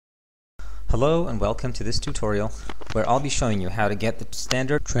Hello and welcome to this tutorial where I'll be showing you how to get the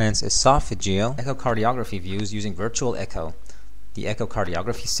standard transesophageal echocardiography views using VirtualEcho, the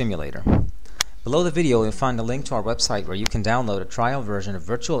echocardiography simulator. Below the video you'll find a link to our website where you can download a trial version of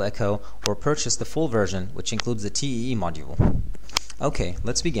VirtualEcho or purchase the full version, which includes the TEE module. Okay,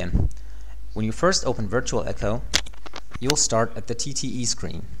 let's begin. When you first open VirtualEcho, you'll start at the TTE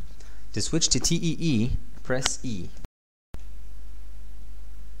screen. To switch to TEE, press E.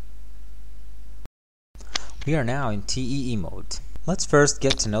 We are now in TEE mode. Let's first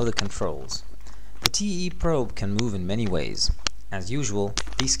get to know the controls. The TEE probe can move in many ways. As usual,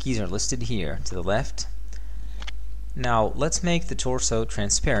 these keys are listed here to the left. Now let's make the torso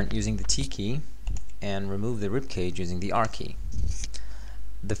transparent using the T key and remove the ribcage using the R key.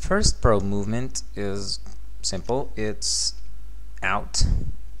 The first probe movement is simple. It's out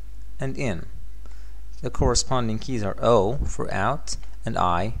and in. The corresponding keys are O for out and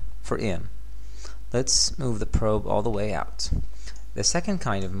I for in. Let's move the probe all the way out. The second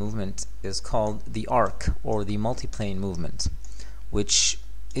kind of movement is called the arc or the multiplane movement, which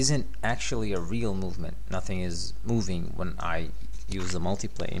isn't actually a real movement. Nothing is moving when I use the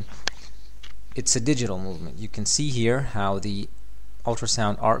multiplane. It's a digital movement. You can see here how the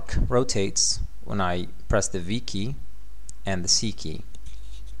ultrasound arc rotates when I press the V key and the C key.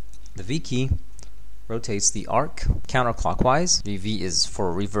 The V key rotates the arc counterclockwise. The V is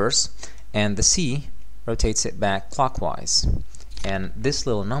for reverse, and the C rotates it back clockwise. And this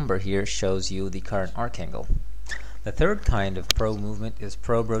little number here shows you the current arc angle. The third kind of probe movement is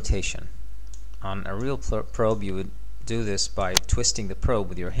probe rotation. On a real probe you would do this by twisting the probe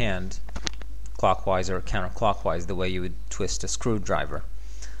with your hand clockwise or counterclockwise, the way you would twist a screwdriver.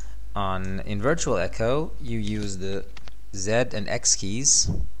 In VirtualEcho you use the Z and X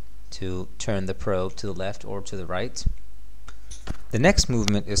keys to turn the probe to the left or to the right. The next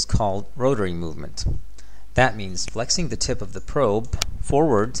movement is called rotary movement. That means flexing the tip of the probe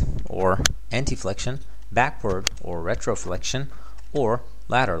forward or anti-flexion, backward or retroflexion, or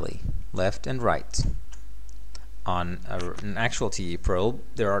laterally, left and right. On an actual TE probe,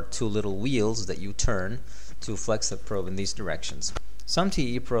 there are two little wheels that you turn to flex the probe in these directions. Some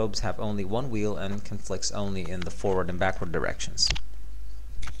TE probes have only one wheel and can flex only in the forward and backward directions.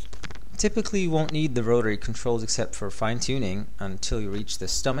 Typically you won't need the rotary controls except for fine-tuning until you reach the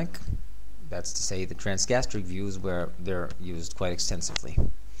stomach. That's to say the transgastric views, where they're used quite extensively.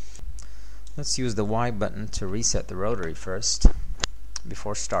 Let's use the Y button to reset the rotary first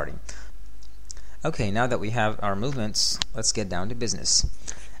before starting. Okay, now that we have our movements, let's get down to business.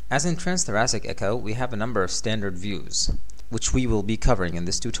 As in transthoracic echo, we have a number of standard views, which we will be covering in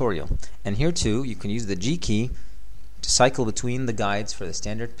this tutorial. And here too, you can use the G key to cycle between the guides for the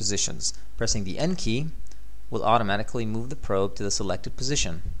standard positions. Pressing the N key will automatically move the probe to the selected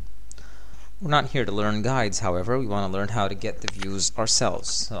position. We're not here to learn guides, however. We want to learn how to get the views ourselves.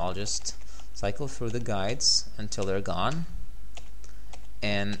 So I'll just cycle through the guides until they're gone,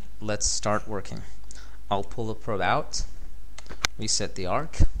 and let's start working. I'll pull the probe out, reset the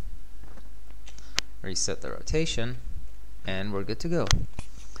arc, reset the rotation, and we're good to go.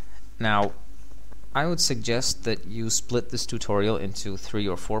 Now I would suggest that you split this tutorial into 3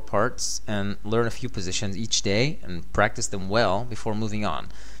 or 4 parts and learn a few positions each day and practice them well before moving on,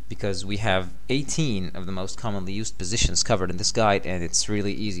 because we have 18 of the most commonly used positions covered in this guide and it's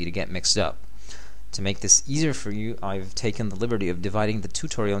really easy to get mixed up. To make this easier for you, I've taken the liberty of dividing the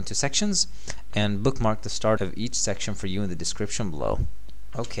tutorial into sections and bookmarked the start of each section for you in the description below.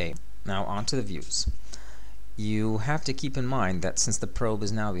 Okay, now on to the views. You have to keep in mind that since the probe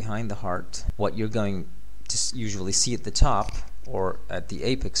is now behind the heart, what you're going to usually see at the top or at the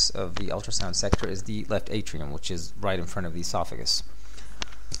apex of the ultrasound sector is the left atrium, which is right in front of the esophagus.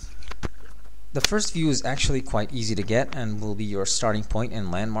 The first view is actually quite easy to get and will be your starting point and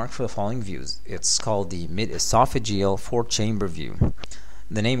landmark for the following views. It's called the mid-esophageal 4-chamber view.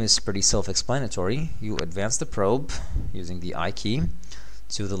 The name is pretty self-explanatory. You advance the probe using the I key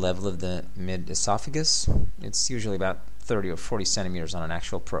to the level of the mid-esophagus. It's usually about 30 or 40 centimeters on an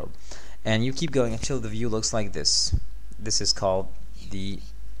actual probe. And you keep going until the view looks like this. This is called the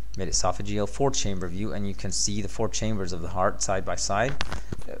mid-esophageal 4-chamber view, and you can see the 4 chambers of the heart side by side,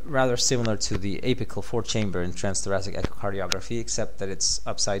 rather similar to the apical 4-chamber in transthoracic echocardiography, except that it's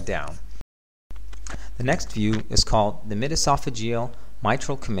upside down. The next view is called the mid-esophageal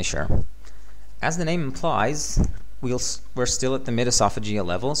mitral commissure. As the name implies, we're still at the mid-esophageal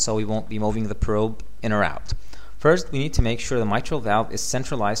level, so we won't be moving the probe in or out. First, we need to make sure the mitral valve is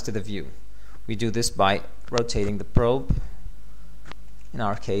centralized to the view. We do this by rotating the probe, in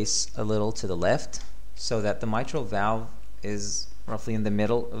our case a little to the left, so that the mitral valve is roughly in the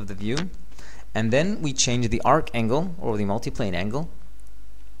middle of the view. And then we change the arc angle or the multiplane angle.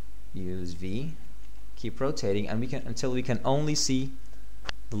 Use V. Keep rotating, and until we can only see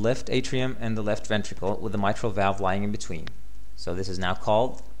the left atrium and the left ventricle with the mitral valve lying in between. So this is now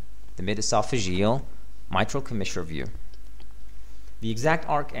called the mid-esophageal mitral commissure view. The exact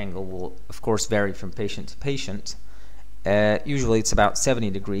arc angle will, of course, vary from patient to patient. Usually it's about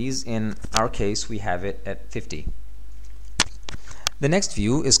 70 degrees. In our case, we have it at 50. The next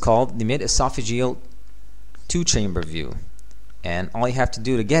view is called the mid-esophageal two-chamber view. And all you have to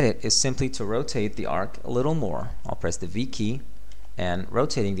do to get it is simply to rotate the arc a little more. I'll press the V key, and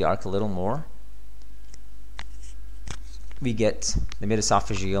rotating the arc a little more, we get the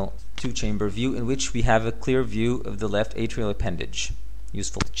mid-esophageal two-chamber view, in which we have a clear view of the left atrial appendage,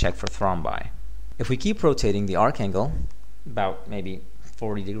 useful to check for thrombi. If we keep rotating the arc angle, about maybe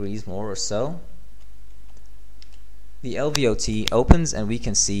 40 degrees more or so, the LVOT opens and we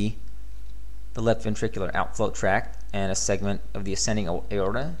can see the left ventricular outflow tract and a segment of the ascending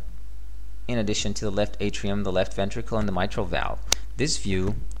aorta, in addition to the left atrium, the left ventricle, and the mitral valve. This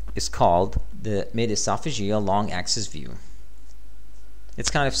view is called the mid-esophageal long axis view. It's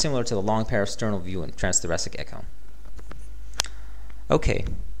kind of similar to the long parasternal view in transthoracic echo. Okay,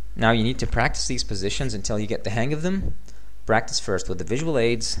 now you need to practice these positions until you get the hang of them. Practice first with the visual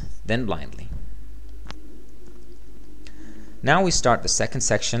aids, then blindly. Now we start the second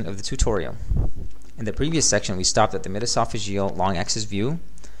section of the tutorial. In the previous section, we stopped at the mid-esophageal long axis view.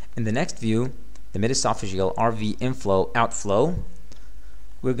 In the next view, the mid-esophageal RV inflow outflow,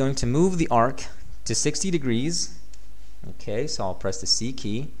 we're going to move the arc to 60 degrees. Okay, so I'll press the C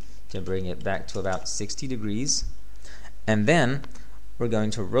key to bring it back to about 60 degrees. And then we're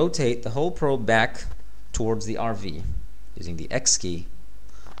going to rotate the whole probe back towards the RV using the X key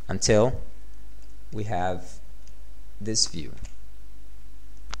until we have this view.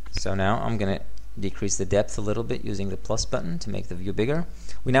 So now I'm going to decrease the depth a little bit using the plus button to make the view bigger.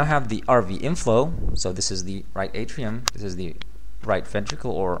 We now have the RV inflow, so this is the right atrium, this is the right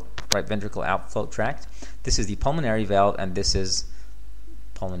ventricle or right ventricle outflow tract, this is the pulmonary valve, and this is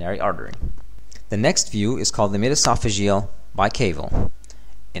pulmonary artery. The next view is called the mid-esophageal bicaval.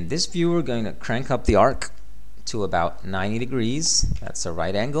 In this view, we're going to crank up the arc to about 90 degrees, that's a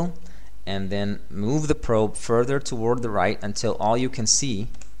right angle, and then move the probe further toward the right until all you can see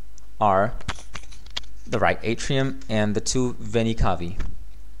are the right atrium and the two veni cavi.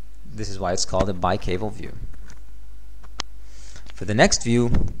 This is why it's called a bicaval view. For the next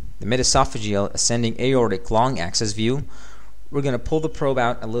view, the mid-esophageal ascending aortic long axis view, we're going to pull the probe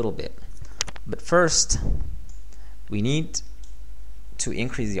out a little bit. But first, we need to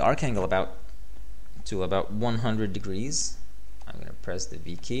increase the arc angle to about 100 degrees. I'm going to press the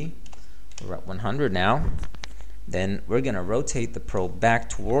V key. We're at 100 now. Then we're going to rotate the probe back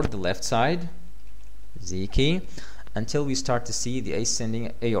toward the left side, Z key, until we start to see the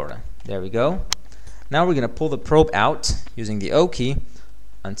ascending aorta. There we go. Now we're going to pull the probe out using the O key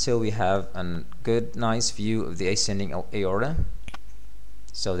until we have a good, nice view of the ascending aorta.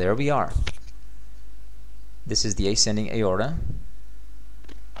 So there we are. This is the ascending aorta,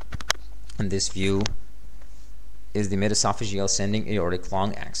 and this view is the mid-esophageal ascending aortic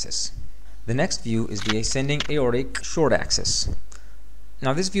long axis. The next view is the ascending aortic short axis.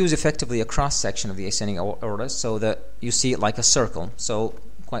 Now this view is effectively a cross-section of the ascending aorta, so that you see it like a circle. So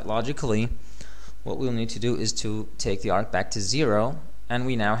quite logically, what we'll need to do is to take the arc back to 0, and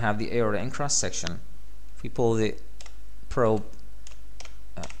we now have the aorta in cross-section. If we pull the probe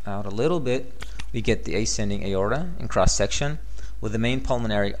out a little bit, we get the ascending aorta in cross-section with the main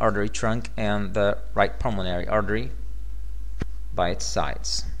pulmonary artery trunk and the right pulmonary artery by its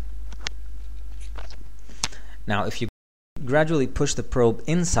sides. Now if you gradually push the probe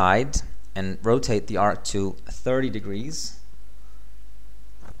inside and rotate the arc to 30 degrees,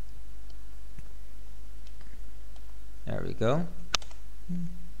 there we go.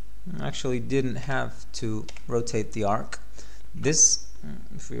 Actually didn't have to rotate the arc. This,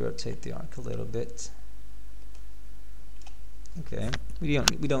 if we rotate the arc a little bit, okay, we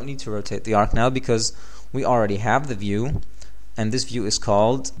don't need to rotate the arc now because we already have the view, and this view is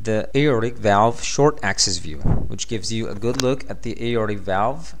called the aortic valve short axis view, which gives you a good look at the aortic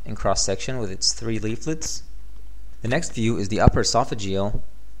valve in cross section with its 3 leaflets. The next view is the upper esophageal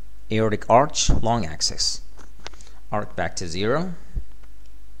aortic arch long axis. Arc back to 0.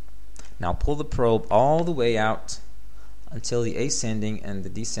 Now pull the probe all the way out until the ascending and the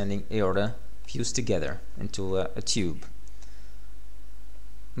descending aorta fuse together into a tube.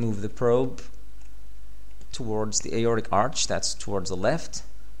 Move the probe towards the aortic arch, that's towards the left,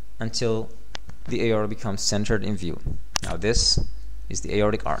 until the aorta becomes centered in view. Now this is the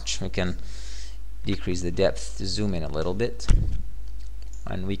aortic arch. We can decrease the depth to zoom in a little bit,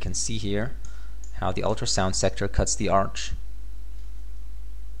 and we can see here how the ultrasound sector cuts the arch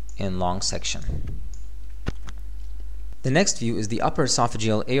in long section. The next view is the upper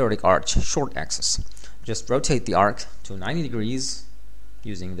esophageal aortic arch short axis. Just rotate the arc to 90 degrees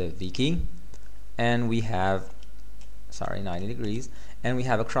using the V key, and we have 90 degrees, and we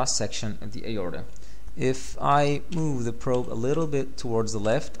have a cross section of the aorta. If I move the probe a little bit towards the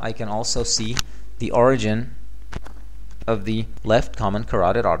left, I can also see the origin of the left common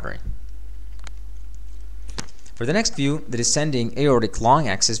carotid artery. For the next view, the descending aortic long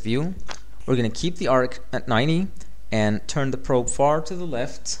axis view, we're going to keep the arc at 90 and turn the probe far to the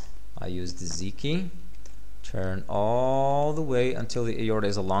left. I use the Z key. Turn all the way until the aorta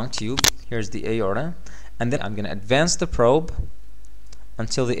is a long tube. Here's the aorta. And then I'm going to advance the probe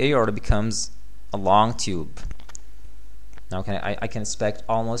until the aorta becomes a long tube. Now I can inspect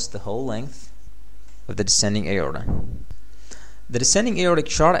almost the whole length of the descending aorta. The descending aortic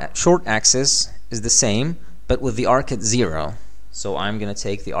short axis is the same, but with the arc at 0. So I'm going to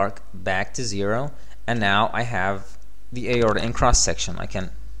take the arc back to 0, and now I have the aorta in cross section. I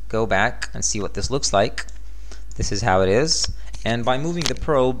can go back and see what this looks like. This is how it is, and by moving the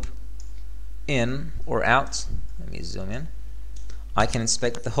probe in or out, let me zoom in, I can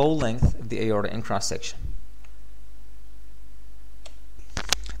inspect the whole length of the aorta in cross section.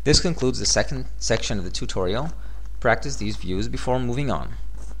 This concludes the second section of the tutorial. Practice these views before moving on.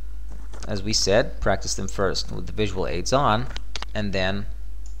 As we said, practice them first with the visual aids on, and then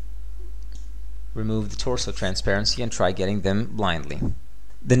remove the torso transparency and try getting them blindly.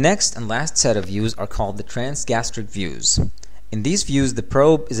 The next and last set of views are called the transgastric views. In these views, the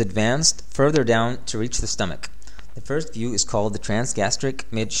probe is advanced further down to reach the stomach. The first view is called the transgastric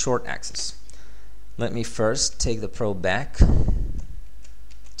mid-short axis. Let me first take the probe back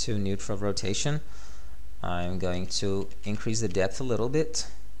to neutral rotation. I'm going to increase the depth a little bit,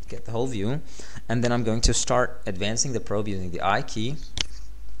 get the whole view, and then I'm going to start advancing the probe using the I key.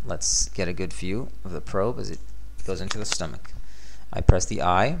 Let's get a good view of the probe as it goes into the stomach. I press the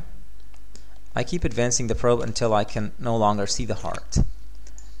I. I keep advancing the probe until I can no longer see the heart.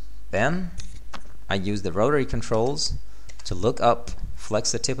 Then I use the rotary controls to look up,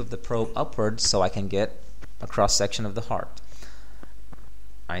 flex the tip of the probe upwards so I can get a cross section of the heart.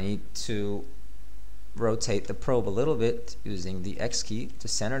 I need to rotate the probe a little bit using the X key to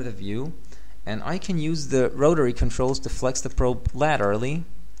center the view, and I can use the rotary controls to flex the probe laterally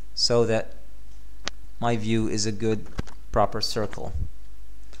so that my view is a good proper circle.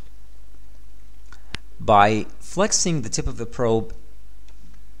 By flexing the tip of the probe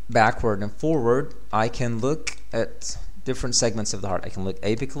backward and forward, I can look at different segments of the heart. I can look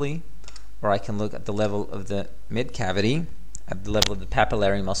apically, or I can look at the level of the mid cavity, at the level of the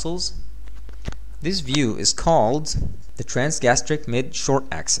papillary muscles. This view is called the transgastric mid-short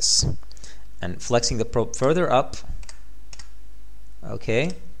axis. And flexing the probe further up,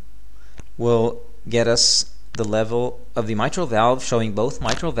 will get us the level of the mitral valve, showing both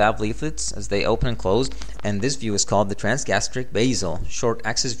mitral valve leaflets as they open and close, and this view is called the transgastric basal short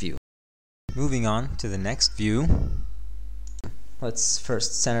axis view. Moving on to the next view, let's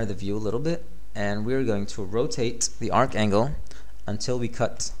first center the view a little bit, and we're going to rotate the arc angle until we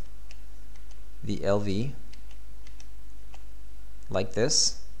cut the LV like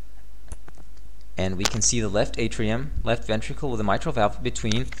this, and we can see the left atrium, left ventricle with the mitral valve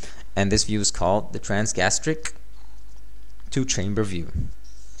between, and this view is called the transgastric two-chamber view.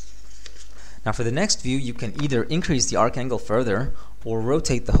 Now for the next view, you can either increase the arc angle further or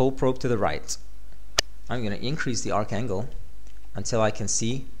rotate the whole probe to the right. I'm going to increase the arc angle until I can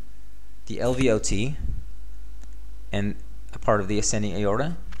see the LVOT and a part of the ascending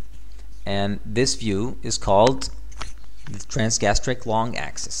aorta, and this view is called the transgastric long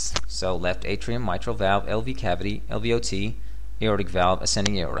axis. So left atrium, mitral valve, LV cavity, LVOT, aortic valve,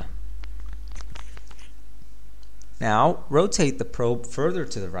 ascending aorta. Now rotate the probe further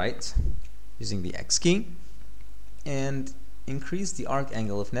to the right using the X key and increase the arc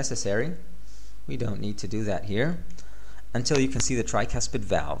angle if necessary. We don't need to do that here, until you can see the tricuspid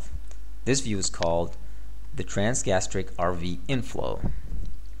valve. This view is called the Transgastric RV inflow.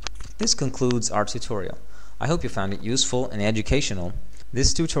 This concludes our tutorial. I hope you found it useful and educational.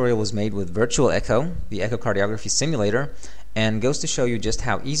 This tutorial was made with VirtualEcho, the echocardiography simulator, and goes to show you just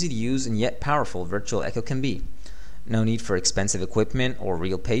how easy to use and yet powerful VirtualEcho can be. No need for expensive equipment or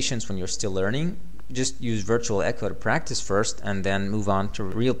real patience when you're still learning. Just use VirtualEcho to practice first and then move on to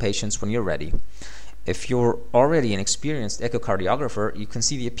real patience when you're ready. If you're already an experienced echocardiographer, you can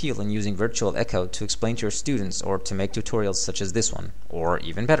see the appeal in using VirtualEcho to explain to your students or to make tutorials such as this one, or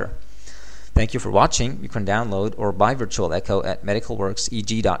even better. Thank you for watching. You can download or buy VirtualEcho at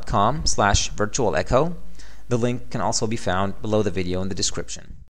medicalworkseg.com/VirtualEcho. The link can also be found below the video in the description.